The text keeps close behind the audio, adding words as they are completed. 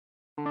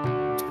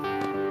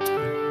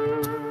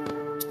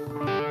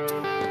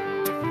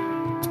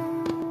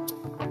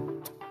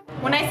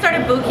When I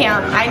started boot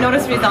camp, I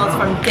noticed results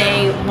from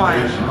day one.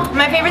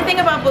 My favorite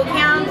thing about boot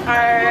camp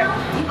are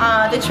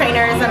the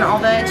trainers and all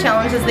the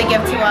challenges they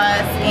give to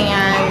us,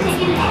 and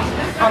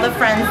all the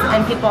friends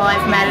and people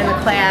I've met in the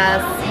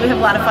class. We have a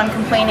lot of fun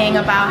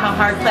complaining about how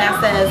hard class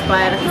is,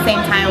 but at the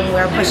same time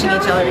we're pushing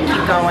each other to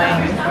keep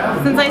going.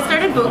 Since I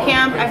started boot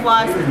camp, I've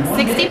lost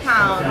 60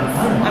 pounds.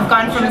 I've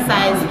gone from a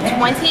size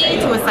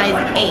 20 to a size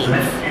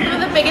 8. One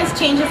of the biggest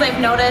changes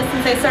I've noticed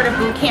since I started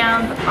boot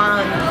camp,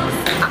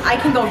 I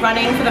can go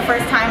running for the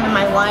first time in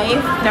my life.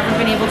 Never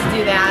been able to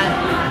do that.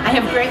 I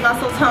have great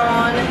muscle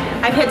tone.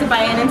 I've had to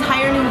buy an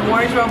entire new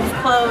wardrobe of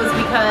clothes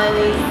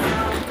because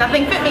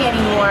nothing fit me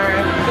anymore,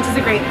 which is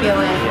a great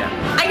feeling.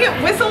 I get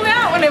whistled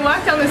at when I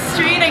walk down the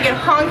street, I get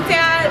honked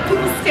at,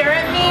 people stare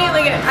at me,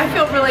 like I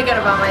feel really good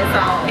about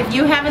myself. If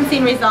you haven't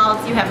seen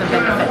results, you haven't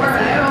been to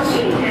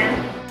fitness.